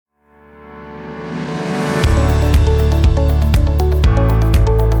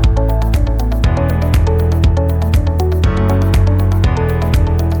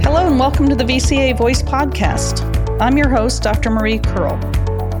the VCA Voice podcast. I'm your host, Dr. Marie Curl.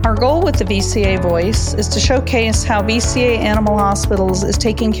 Our goal with the VCA Voice is to showcase how VCA Animal Hospitals is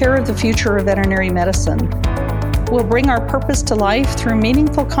taking care of the future of veterinary medicine. We'll bring our purpose to life through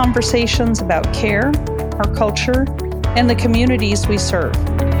meaningful conversations about care, our culture, and the communities we serve.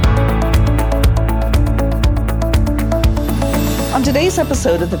 On today's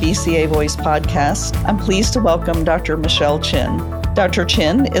episode of the VCA Voice podcast, I'm pleased to welcome Dr. Michele Chin. Dr.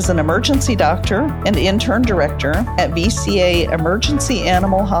 Chin is an emergency doctor and intern director at VCA Emergency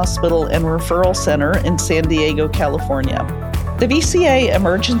Animal Hospital and Referral Center in San Diego, California. The VCA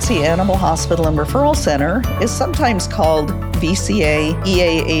Emergency Animal Hospital and Referral Center is sometimes called VCA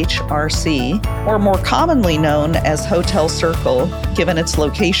EAHRC, or more commonly known as Hotel Circle, given its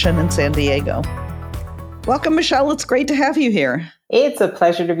location in San Diego. Welcome, Michele. It's great to have you here. It's a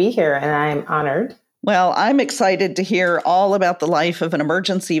pleasure to be here, and I'm honored. Well, I'm excited to hear all about the life of an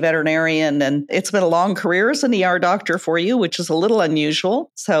emergency veterinarian, and it's been a long career as an ER doctor for you, which is a little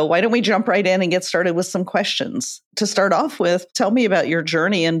unusual. So why don't we jump right in and get started with some questions? To start off with, tell me about your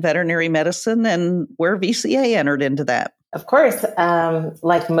journey in veterinary medicine and where VCA entered into that. Of course,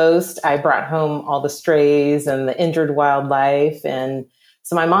 like most, I brought home all the strays and the injured wildlife. And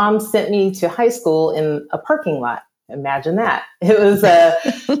so my mom sent me to high school in a parking lot. Imagine that. It was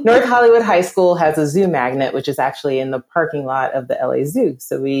North Hollywood High School has a zoo magnet, which is actually in the parking lot of the LA Zoo.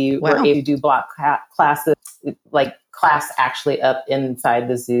 So we were able to do block classes, like class actually up inside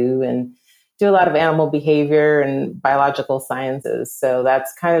the zoo, and do a lot of animal behavior and biological sciences. So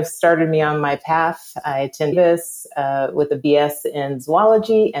that's kind of started me on my path. I attended this with a BS in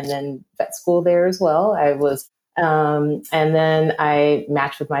zoology and then vet school there as well. And then I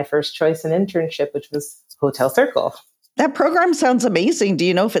matched with my first choice in internship, which was Hotel Circle. That program sounds amazing. Do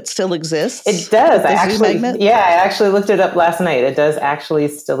you know if it still exists? It does. I actually looked it up last night. It does actually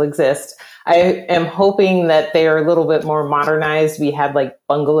still exist. I am hoping that they are a little bit more modernized. We had like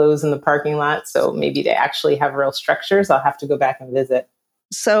bungalows in the parking lot, so maybe they actually have real structures. I'll have to go back and visit.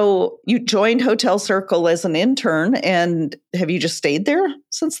 So you joined Hotel Circle as an intern, and have you just stayed there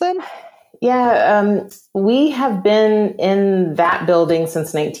since then? Yeah, we have been in that building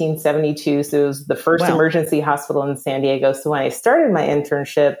since 1972. So it was the first emergency hospital in San Diego. So when I started my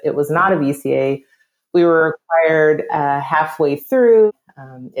internship, it was not a VCA. We were required halfway through.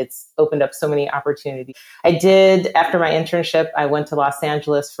 It's opened up so many opportunities. After my internship, I went to Los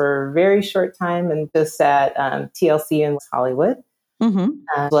Angeles for a very short time and just at TLC in Hollywood.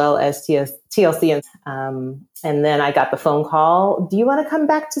 As well as TLC. And then I got the phone call, do you want to come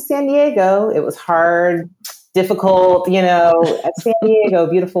back to San Diego? It was hard, difficult, at San Diego,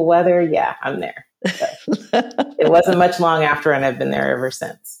 beautiful weather. Yeah, I'm there. So it wasn't much long after, and I've been there ever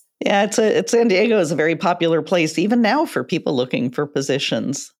since. Yeah, San Diego is a very popular place, even now, for people looking for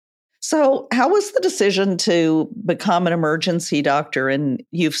positions. So how was the decision to become an emergency doctor? And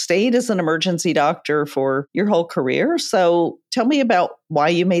you've stayed as an emergency doctor for your whole career. So tell me about why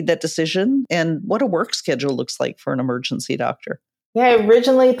you made that decision and what a work schedule looks like for an emergency doctor. Yeah, I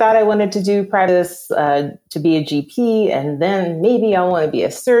originally thought I wanted to do practice to be a GP, and then maybe I want to be a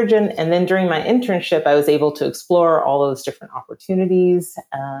surgeon. And then during my internship, I was able to explore all those different opportunities.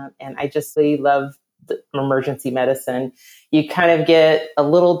 And I just really love the emergency medicine. You kind of get a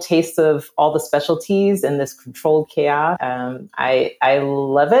little taste of all the specialties in this controlled chaos. I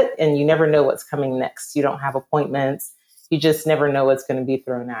love it. And you never know what's coming next. You don't have appointments. You just never know what's going to be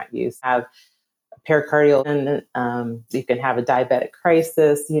thrown at you. You have a pericardial, and you can have a diabetic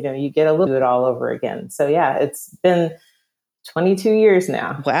crisis. You get a little bit all over again. So yeah, it's been 22 years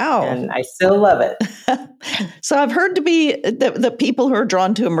now. Wow. And I still love it. So I've heard the people who are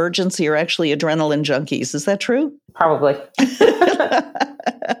drawn to emergency are actually adrenaline junkies. Is that true? Probably.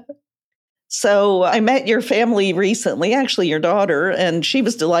 So I met your family recently, actually your daughter, and she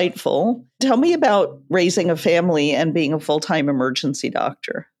was delightful. Tell me about raising a family and being a full-time emergency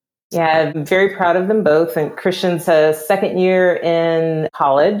doctor. Yeah, I'm very proud of them both. And Christian's a second year in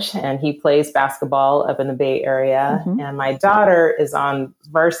college, and he plays basketball up in the Bay Area. Mm-hmm. And my daughter is on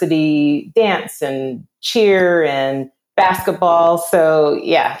varsity dance and cheer and basketball. So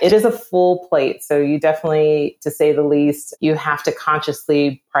yeah, it is a full plate. So you definitely, to say the least, you have to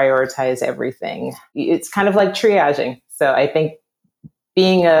consciously prioritize everything. It's kind of like triaging. So I think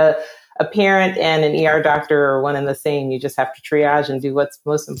being a parent and an ER doctor are one and the same. You just have to triage and do what's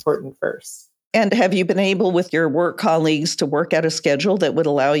most important first. And have you been able with your work colleagues to work out a schedule that would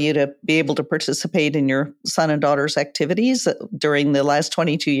allow you to be able to participate in your son and daughter's activities during the last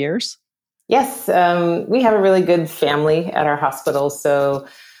 22 years? Yes, we have a really good family at our hospital. So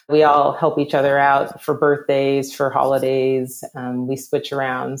We all help each other out for birthdays, for holidays. We switch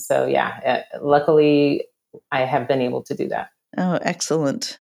around. So luckily I have been able to do that. Oh,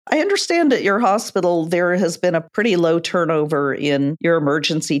 excellent. I understand at your hospital, there has been a pretty low turnover in your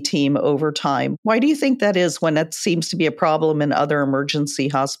emergency team over time. Why do you think that is when it seems to be a problem in other emergency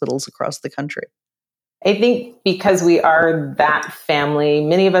hospitals across the country? I think because we are that family,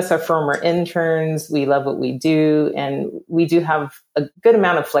 many of us are former interns. We love what we do, and we do have a good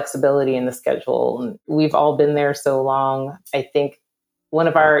amount of flexibility in the schedule. And we've all been there so long. I think one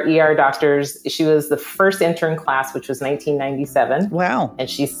of our ER doctors, she was the first intern class, which was 1997. Wow. And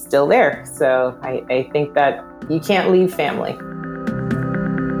she's still there. So I think that you can't leave family.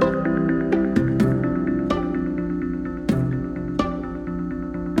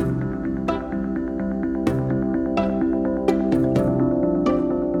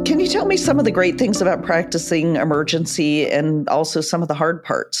 Can you tell me some of the great things about practicing emergency and also some of the hard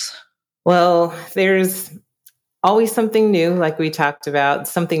parts? Well, there's always something new, like we talked about,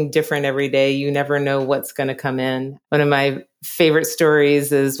 something different every day. You never know what's going to come in. One of my favorite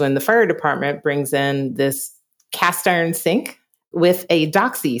stories is when the fire department brings in this cast iron sink with a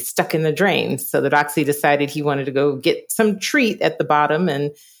doxy stuck in the drain. So the doxy decided he wanted to go get some treat at the bottom,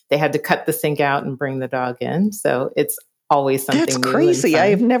 and they had to cut the sink out and bring the dog in. So it's always something That's new. crazy.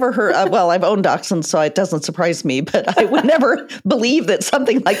 I've never heard, I've owned dachshunds, so it doesn't surprise me, but I would never believe that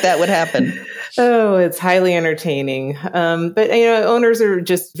something like that would happen. Oh, it's highly entertaining. But owners are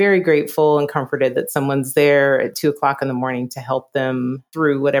just very grateful and comforted that someone's there at 2:00 in the morning to help them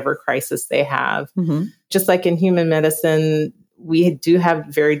through whatever crisis they have. Mm-hmm. Just like in human medicine, we do have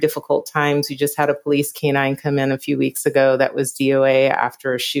very difficult times. We just had a police canine come in a few weeks ago that was DOA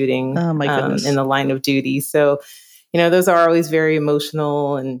after a shooting in the line of duty. So those are always very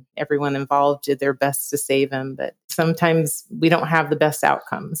emotional, and everyone involved did their best to save him. But sometimes we don't have the best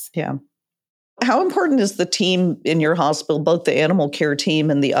outcomes. Yeah. How important is the team in your hospital, both the animal care team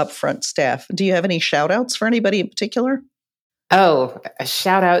and the upfront staff? Do you have any shout outs for anybody in particular? Oh, a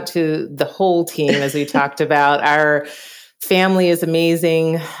shout out to the whole team, as we talked about. Our family is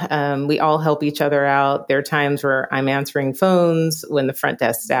amazing. We all help each other out. There are times where I'm answering phones when the front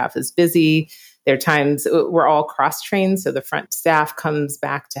desk staff is busy. There are times we're all cross-trained, so the front staff comes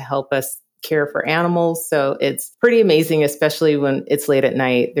back to help us care for animals. So it's pretty amazing, especially when it's late at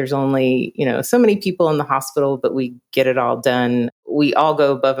night. There's only, so many people in the hospital, but we get it all done. We all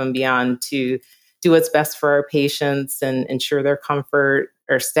go above and beyond to do what's best for our patients and ensure their comfort.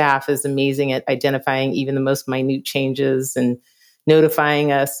 Our staff is amazing at identifying even the most minute changes and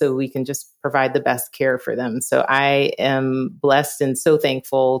notifying us so we can just provide the best care for them. So I am blessed and so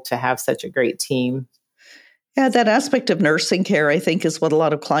thankful to have such a great team. Yeah, that aspect of nursing care, I think, is what a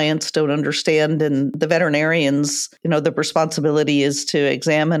lot of clients don't understand. And the veterinarians, the responsibility is to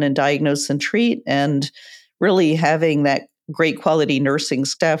examine and diagnose and treat, and really having that great quality nursing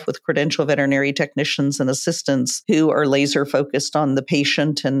staff with credentialed veterinary technicians and assistants who are laser focused on the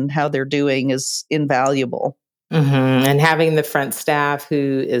patient and how they're doing is invaluable. Mm-hmm. And having the front staff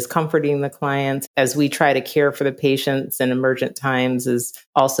who is comforting the clients as we try to care for the patients in emergent times is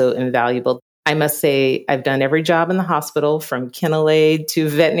also invaluable. I must say, I've done every job in the hospital, from kennel aide to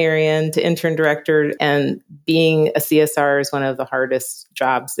veterinarian to intern director, and being a CSR is one of the hardest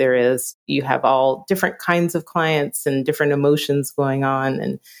jobs there is. You have all different kinds of clients and different emotions going on,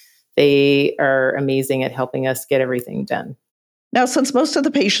 and they are amazing at helping us get everything done. Now, since most of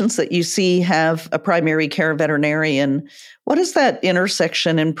the patients that you see have a primary care veterinarian, what is that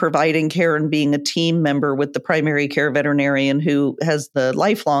intersection in providing care and being a team member with the primary care veterinarian who has the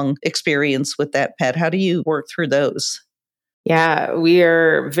lifelong experience with that pet? How do you work through those? Yeah, we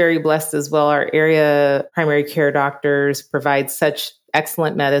are very blessed as well. Our area primary care doctors provide such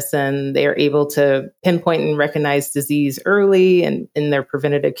excellent medicine. They are able to pinpoint and recognize disease early and in their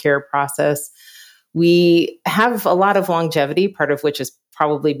preventative care process. We have a lot of longevity, part of which is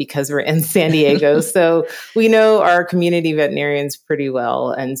probably because we're in San Diego. So we know our community veterinarians pretty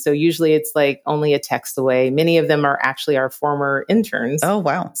well. And so usually it's like only a text away. Many of them are actually our former interns. Oh,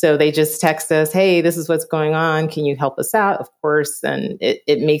 wow. So they just text us, hey, this is what's going on. Can you help us out? Of course. And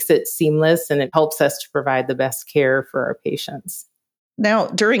it makes it seamless, and it helps us to provide the best care for our patients. Now,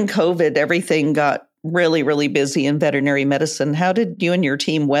 during COVID, everything got really, really busy in veterinary medicine. How did you and your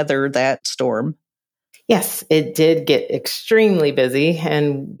team weather that storm? Yes, it did get extremely busy,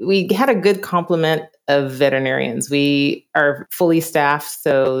 and we had a good complement of veterinarians. We are fully staffed,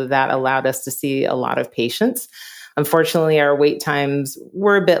 so that allowed us to see a lot of patients. Unfortunately, our wait times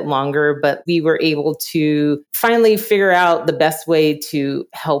were a bit longer, but we were able to finally figure out the best way to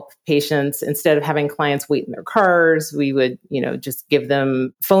help patients. Instead of having clients wait in their cars, we would, just give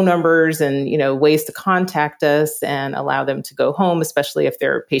them phone numbers and, ways to contact us and allow them to go home, especially if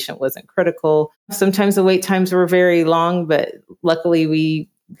their patient wasn't critical. Sometimes the wait times were very long, but luckily we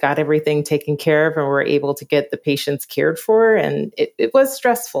got everything taken care of and were able to get the patients cared for. And it was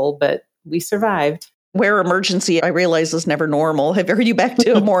stressful, but we survived. Where emergency, I realize, is never normal. Have you back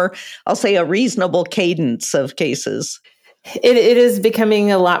to a more, I'll say, a reasonable cadence of cases? It is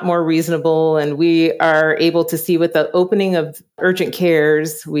becoming a lot more reasonable, and we are able to see with the opening of urgent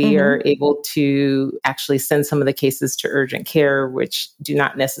cares, we are able to actually send some of the cases to urgent care, which do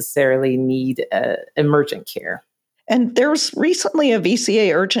not necessarily need emergent care. And there was recently a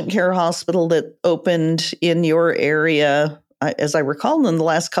VCA urgent care hospital that opened in your area, as I recall, in the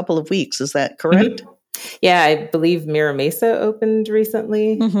last couple of weeks. Is that correct? Yeah, I believe Mira Mesa opened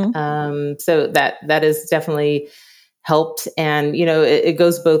recently. So that has definitely helped. And, it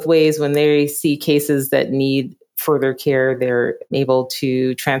goes both ways. When they see cases that need further care, they're able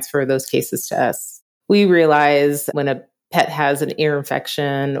to transfer those cases to us. We realize when a pet has an ear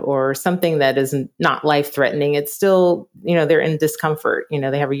infection or something that is not life-threatening, it's still, they're in discomfort.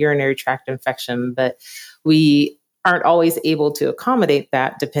 They have a urinary tract infection, but we aren't always able to accommodate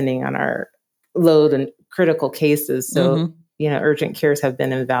that depending on our load and critical cases. So, urgent cares have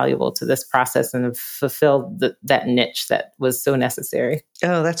been invaluable to this process and have fulfilled that niche that was so necessary.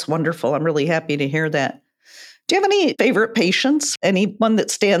 Oh, that's wonderful. I'm really happy to hear that. Do you have any favorite patients? Anyone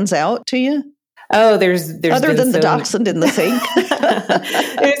that stands out to you? Oh, there's other than the dachshund in the sink.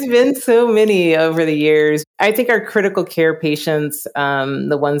 There's been so many over the years. I think our critical care patients,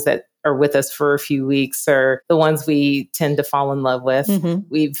 the ones that are with us for a few weeks, are the ones we tend to fall in love with.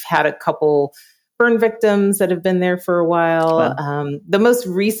 We've had a couple burn victims that have been there for a while. Wow. The most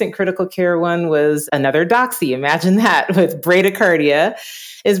recent critical care one was another doxy. Imagine that, with bradycardia.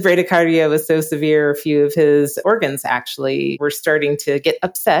 His bradycardia was so severe, a few of his organs actually were starting to get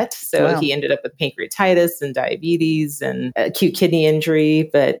upset. So he ended up with pancreatitis and diabetes and acute kidney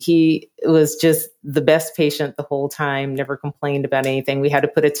injury. But he was just the best patient the whole time, never complained about anything. We had to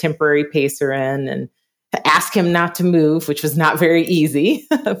put a temporary pacer in and ask him not to move, which was not very easy.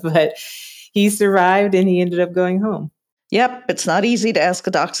 But he survived and he ended up going home. Yep. It's not easy to ask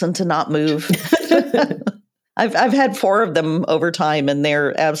a dachshund to not move. I've had 4 of them over time, and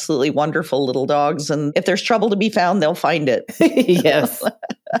they're absolutely wonderful little dogs. And if there's trouble to be found, they'll find it. Yes.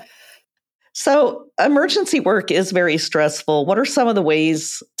 So emergency work is very stressful. What are some of the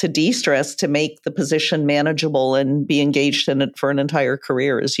ways to de-stress to make the position manageable and be engaged in it for an entire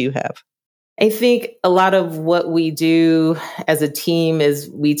career as you have? I think a lot of what we do as a team is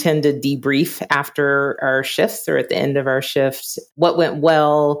we tend to debrief after our shifts or at the end of our shift, what went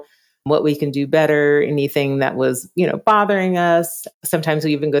well, what we can do better, anything that was, bothering us. Sometimes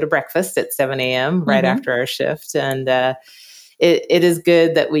we even go to breakfast at 7 a.m. right after our shift. And it is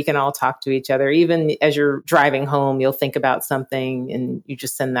good that we can all talk to each other. Even as you're driving home, you'll think about something and you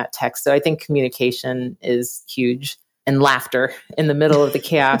just send that text. So I think communication is huge. And laughter in the middle of the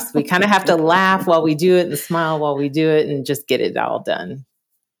chaos. We kind of have to laugh while we do it and smile while we do it and just get it all done.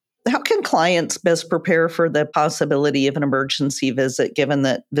 How can clients best prepare for the possibility of an emergency visit, given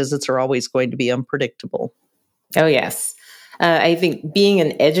that visits are always going to be unpredictable? Oh, yes. I think being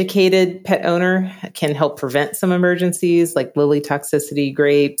an educated pet owner can help prevent some emergencies like lily toxicity,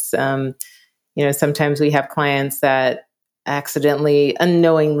 grapes. Sometimes we have clients that accidentally,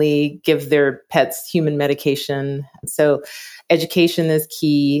 unknowingly give their pets human medication. So education is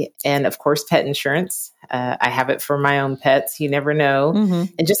key. And of course, pet insurance. I have it for my own pets. You never know.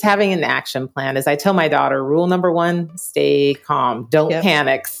 And just having an action plan. As I tell my daughter, rule number 1, stay calm. Don't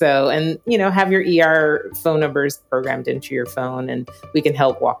panic. So, and, have your ER phone numbers programmed into your phone, and we can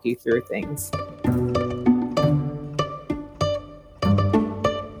help walk you through things.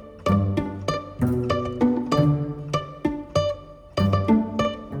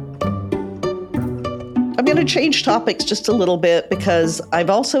 I'm going to change topics just a little bit because I've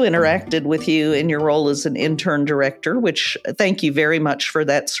also interacted with you in your role as an intern director, which thank you very much for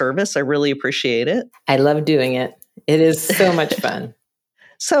that service. I really appreciate it. I love doing it. It is so much fun.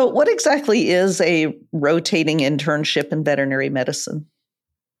 So what exactly is a rotating internship in veterinary medicine?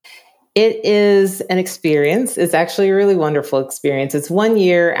 It is an experience. It's actually a really wonderful experience. It's 1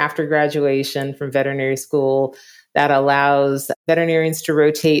 year after graduation from veterinary school that allows veterinarians to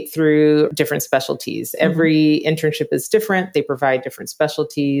rotate through different specialties. Every internship is different. They provide different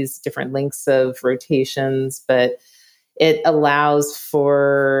specialties, different lengths of rotations, but it allows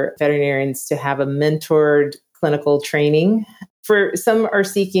for veterinarians to have a mentored clinical training. For some are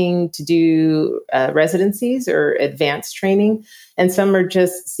seeking to do residencies or advanced training, and some are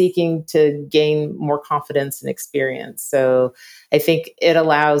just seeking to gain more confidence and experience. So I think it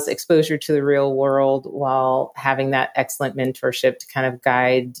allows exposure to the real world while having that excellent mentorship to kind of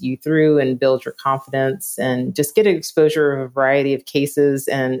guide you through and build your confidence and just get exposure of a variety of cases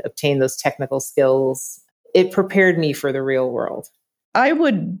and obtain those technical skills. It prepared me for the real world. I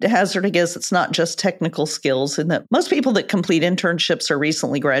would hazard a guess it's not just technical skills, and that most people that complete internships are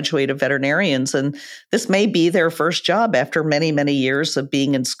recently graduated veterinarians, and this may be their first job after many, many years of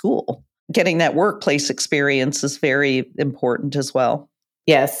being in school. Getting that workplace experience is very important as well.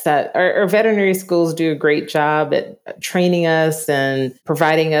 Yes, our veterinary schools do a great job at training us and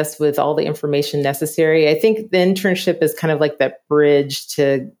providing us with all the information necessary. I think the internship is kind of like that bridge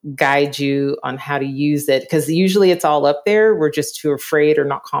to guide you on how to use it, because usually it's all up there. We're just too afraid or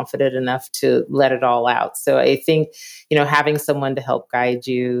not confident enough to let it all out. So I think, having someone to help guide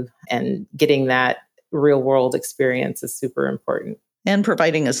you and getting that real world experience is super important. And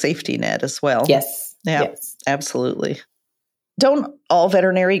providing a safety net as well. Yes. Yeah, yes. Absolutely. Don't all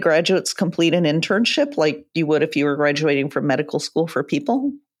veterinary graduates complete an internship like you would if you were graduating from medical school for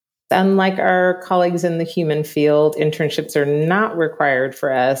people? Unlike our colleagues in the human field, internships are not required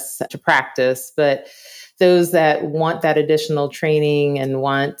for us to practice, but those that want that additional training and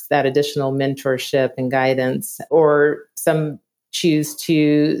want that additional mentorship and guidance, or some choose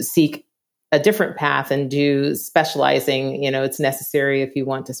to seek a different path and do specializing, it's necessary if you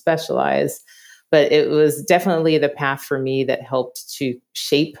want to specialize. But it was definitely the path for me that helped to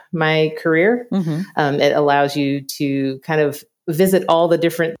shape my career. Mm-hmm. It allows you to kind of visit all the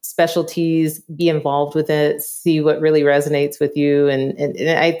different specialties, be involved with it, see what really resonates with you. And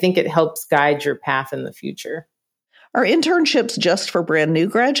I think it helps guide your path in the future. Are internships just for brand new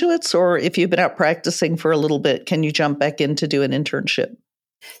graduates? Or if you've been out practicing for a little bit, can you jump back in to do an internship?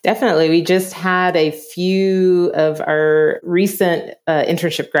 Definitely. We just had a few of our recent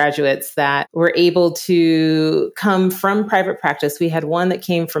internship graduates that were able to come from private practice. We had one that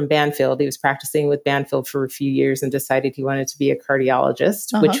came from Banfield. He was practicing with Banfield for a few years and decided he wanted to be a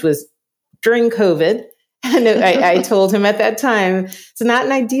cardiologist, which was during COVID. And I told him at that time, it's not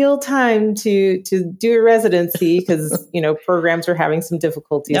an ideal time to do a residency because, programs were having some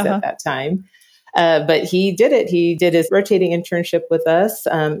difficulties at that time. But he did it. He did his rotating internship with us.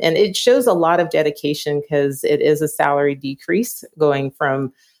 And it shows a lot of dedication because it is a salary decrease going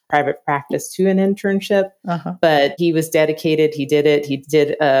from private practice to an internship. But he was dedicated. He did it. He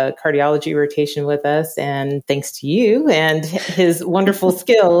did a cardiology rotation with us. And thanks to you and his wonderful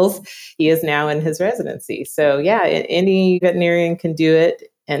skills, he is now in his residency. So yeah, any veterinarian can do it.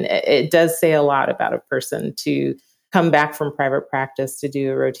 And it does say a lot about a person to come back from private practice to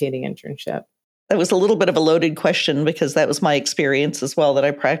do a rotating internship. That was a little bit of a loaded question because that was my experience as well, that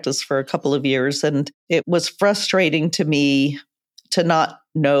I practiced for a couple of years. And it was frustrating to me to not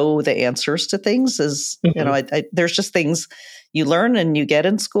know the answers to things. There's just things you learn and you get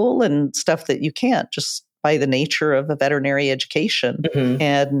in school and stuff that you can't just by the nature of a veterinary education.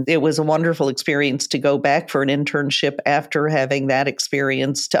 And it was a wonderful experience to go back for an internship after having that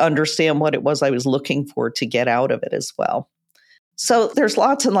experience to understand what it was I was looking for to get out of it as well. So there's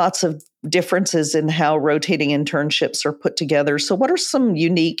lots and lots of differences in how rotating internships are put together. So what are some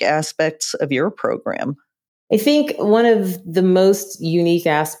unique aspects of your program? I think one of the most unique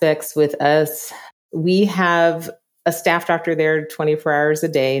aspects with us, we have a staff doctor there 24 hours a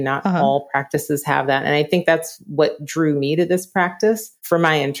day. Not all practices have that. And I think that's what drew me to this practice for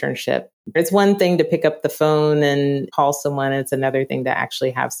my internship. It's one thing to pick up the phone and call someone. It's another thing to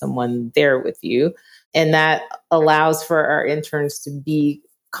actually have someone there with you. And that allows for our interns to be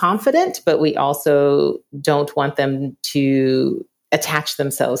confident, but we also don't want them to attach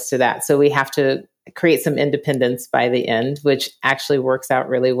themselves to that. So we have to create some independence by the end, which actually works out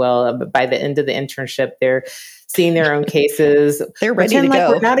really well. But by the end of the internship, they're seeing their own cases. They're ready to go.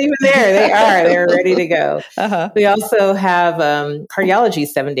 We're not even there. They are. They're ready to go. We also have cardiology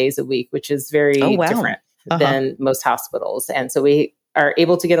 7 days a week, which is very different than most hospitals. And so we are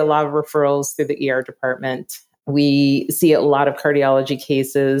able to get a lot of referrals through the ER department. We see a lot of cardiology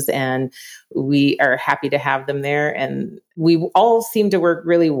cases and we are happy to have them there. And we all seem to work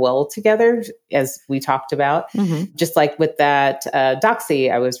really well together, as we talked about. Just like with that doxy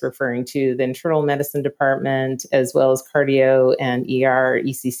I was referring to, the internal medicine department, as well as cardio and ER,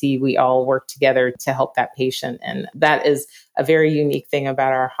 ECC, we all work together to help that patient. And that is a very unique thing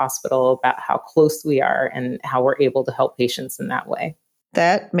about our hospital, about how close we are and how we're able to help patients in that way.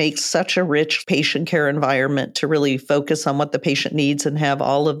 That makes such a rich patient care environment to really focus on what the patient needs and have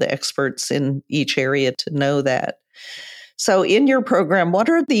all of the experts in each area to know that. So in your program, what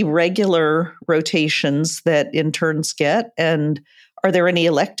are the regular rotations that interns get? And are there any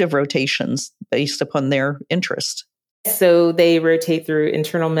elective rotations based upon their interest? So they rotate through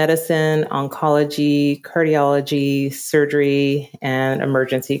internal medicine, oncology, cardiology, surgery, and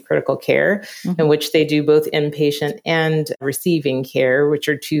emergency critical care, in which they do both inpatient and receiving care, which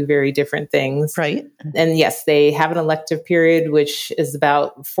are two very different things. Right. And yes, they have an elective period, which is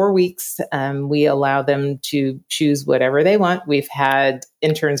about 4 weeks. We allow them to choose whatever they want. We've had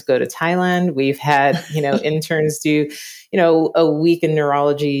interns go to Thailand. We've had, interns do, a week in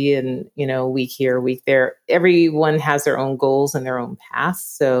neurology and, a week here, a week there. Everyone has their own goals and their own paths.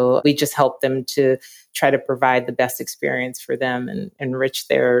 So we just help them to try to provide the best experience for them and enrich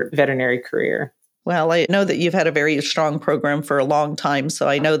their veterinary career. Well, I know that you've had a very strong program for a long time, so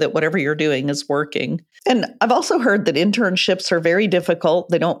I know that whatever you're doing is working. And I've also heard that internships are very difficult.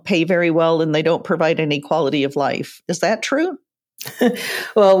 They don't pay very well and they don't provide any quality of life. Is that true?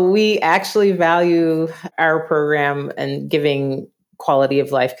 Well, we actually value our program and giving quality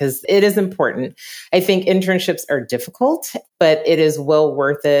of life because it is important. I think internships are difficult, but it is well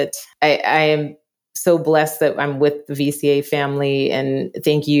worth it. I am so blessed that I'm with the VCA family, and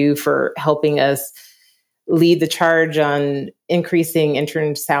thank you for helping us lead the charge on increasing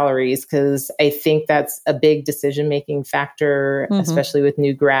intern salaries, because I think that's a big decision-making factor, especially with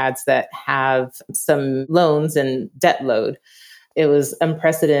new grads that have some loans and debt load. It was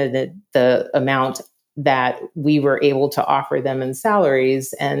unprecedented, the amount that we were able to offer them in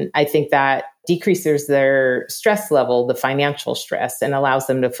salaries. And I think that decreases their stress level, the financial stress, and allows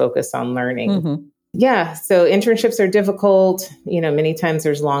them to focus on learning. Yeah. So internships are difficult. Many times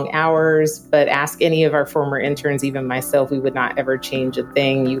there's long hours, but ask any of our former interns, even myself, we would not ever change a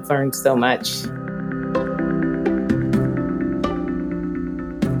thing. You've learned so much.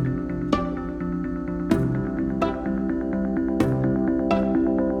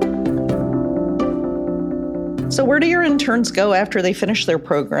 So where do your interns go after they finish their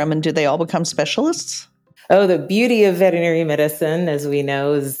program, and do they all become specialists? Oh, the beauty of veterinary medicine, as we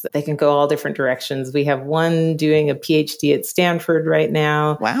know, is they can go all different directions. We have one doing a PhD at Stanford right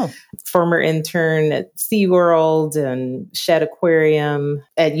now. Wow. Former intern at SeaWorld and Shed Aquarium,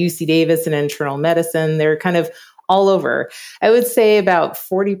 at UC Davis in internal medicine. They're kind of all over. I would say about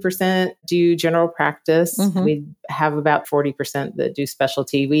 40% do general practice. We have about 40% that do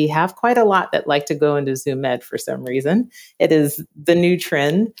specialty. We have quite a lot that like to go into zoo med for some reason. It is the new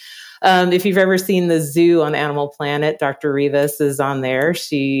trend. If you've ever seen the zoo on Animal Planet, Dr. Rivas is on there.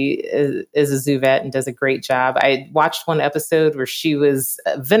 She is a zoo vet and does a great job. I watched one episode where she was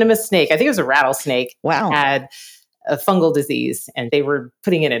a venomous snake. I think it was a rattlesnake. Wow. Had a fungal disease, and they were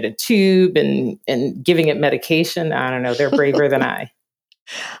putting it in a tube and giving it medication. I don't know. They're braver than I.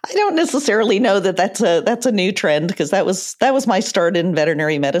 I don't necessarily know that that's a new trend, because that was my start in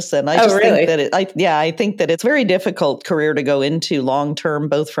veterinary medicine. I just really? think that I think that it's a very difficult career to go into long term,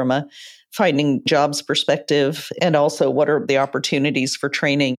 both from a finding jobs perspective and also what are the opportunities for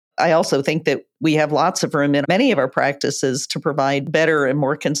training. I also think that we have lots of room in many of our practices to provide better and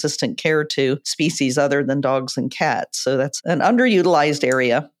more consistent care to species other than dogs and cats. So that's an underutilized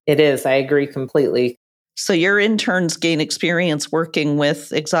area. It is. I agree completely. So your interns gain experience working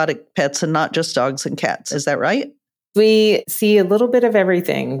with exotic pets and not just dogs and cats. Is that right? We see a little bit of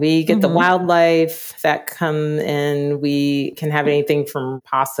everything. We get the wildlife that come in. We can have anything from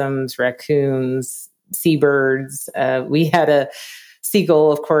possums, raccoons, seabirds. We had a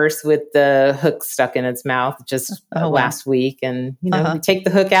seagull, of course, with the hook stuck in its mouth just last week. And, we take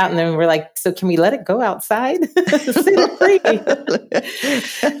the hook out and then we're like, so can we let it go outside? Set it free.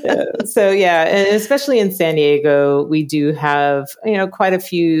 And especially in San Diego, we do have, quite a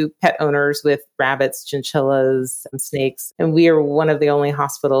few pet owners with rabbits, chinchillas, and snakes. And we are one of the only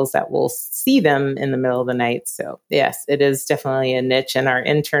hospitals that will see them in the middle of the night. So yes, it is definitely a niche. And our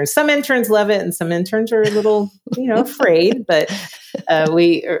interns, some interns love it and some interns are a little, afraid, but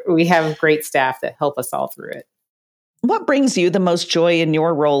we have great staff that help us all through it. What brings you the most joy in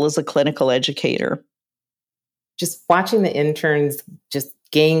your role as a clinical educator? Just watching the interns just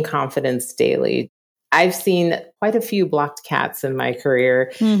gain confidence daily. I've seen quite a few blocked cats in my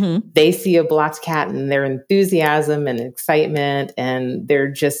career. They see a blocked cat and their enthusiasm and excitement, and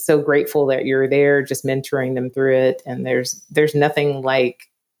they're just so grateful that you're there, just mentoring them through it. And there's nothing like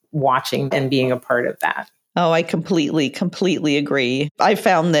watching and being a part of that. Oh, I completely agree. I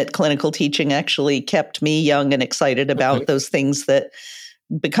found that clinical teaching actually kept me young and excited about those things that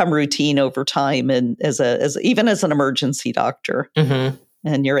become routine over time, and even as an emergency doctor,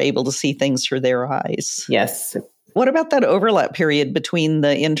 and you're able to see things through their eyes. Yes. What about that overlap period between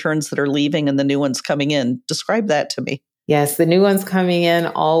the interns that are leaving and the new ones coming in? Describe that to me. Yes, the new ones coming in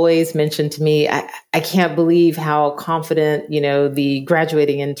always mention to me, I can't believe how confident, the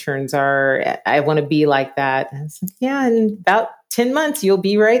graduating interns are. I want to be like that. And I was like, yeah, in about 10 months, you'll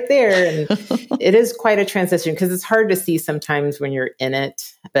be right there. And it is quite a transition because it's hard to see sometimes when you're in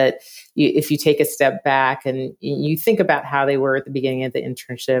it. But if you take a step back and you think about how they were at the beginning of the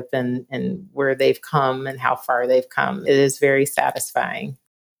internship and where they've come and how far they've come, it is very satisfying.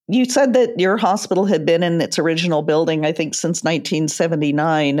 You said that your hospital had been in its original building, I think, since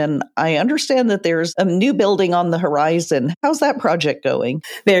 1979. And I understand that there's a new building on the horizon. How's that project going?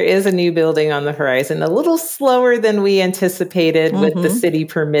 There is a new building on the horizon, a little slower than we anticipated with the city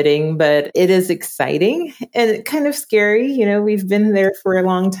permitting, but it is exciting and kind of scary. We've been there for a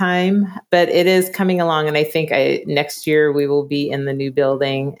long time, but it is coming along. And I think next year we will be in the new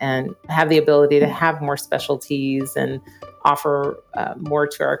building and have the ability to have more specialties and offer more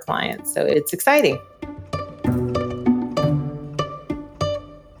to our clients. So it's exciting.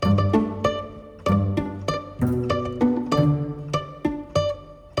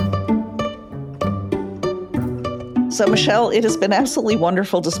 So, Michele, it has been absolutely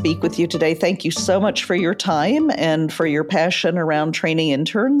wonderful to speak with you today. Thank you so much for your time and for your passion around training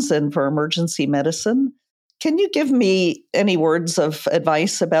interns and for emergency medicine. Can you give me any words of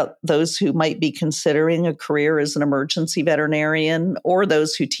advice about those who might be considering a career as an emergency veterinarian or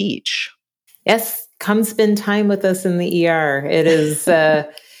those who teach? Yes, come spend time with us in the ER. It is it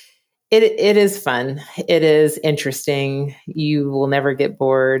is fun. It is interesting. You will never get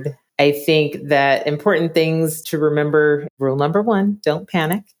bored. I think that important things to remember, rule number 1, don't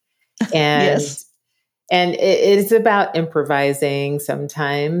panic. And yes. And it is about improvising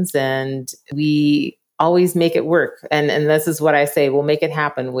sometimes, and we always make it work. And this is what I say, we'll make it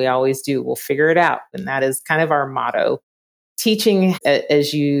happen. We always do. We'll figure it out. And that is kind of our motto. Teaching,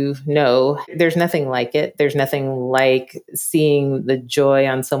 as you know, there's nothing like it. There's nothing like seeing the joy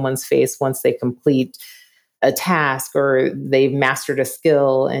on someone's face once they complete a task or they've mastered a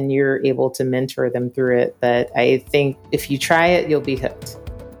skill and you're able to mentor them through it. But I think if you try it, you'll be hooked.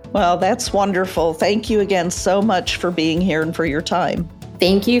 Well, that's wonderful. Thank you again so much for being here and for your time.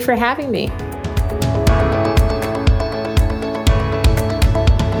 Thank you for having me.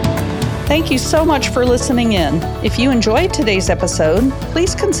 Thank you so much for listening in. If you enjoyed today's episode,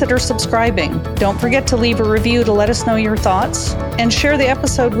 please consider subscribing. Don't forget to leave a review to let us know your thoughts and share the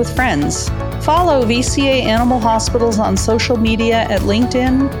episode with friends. Follow VCA Animal Hospitals on social media at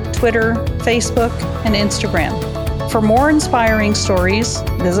LinkedIn, Twitter, Facebook, and Instagram. For more inspiring stories,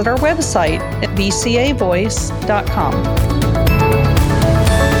 visit our website at vcavoice.com.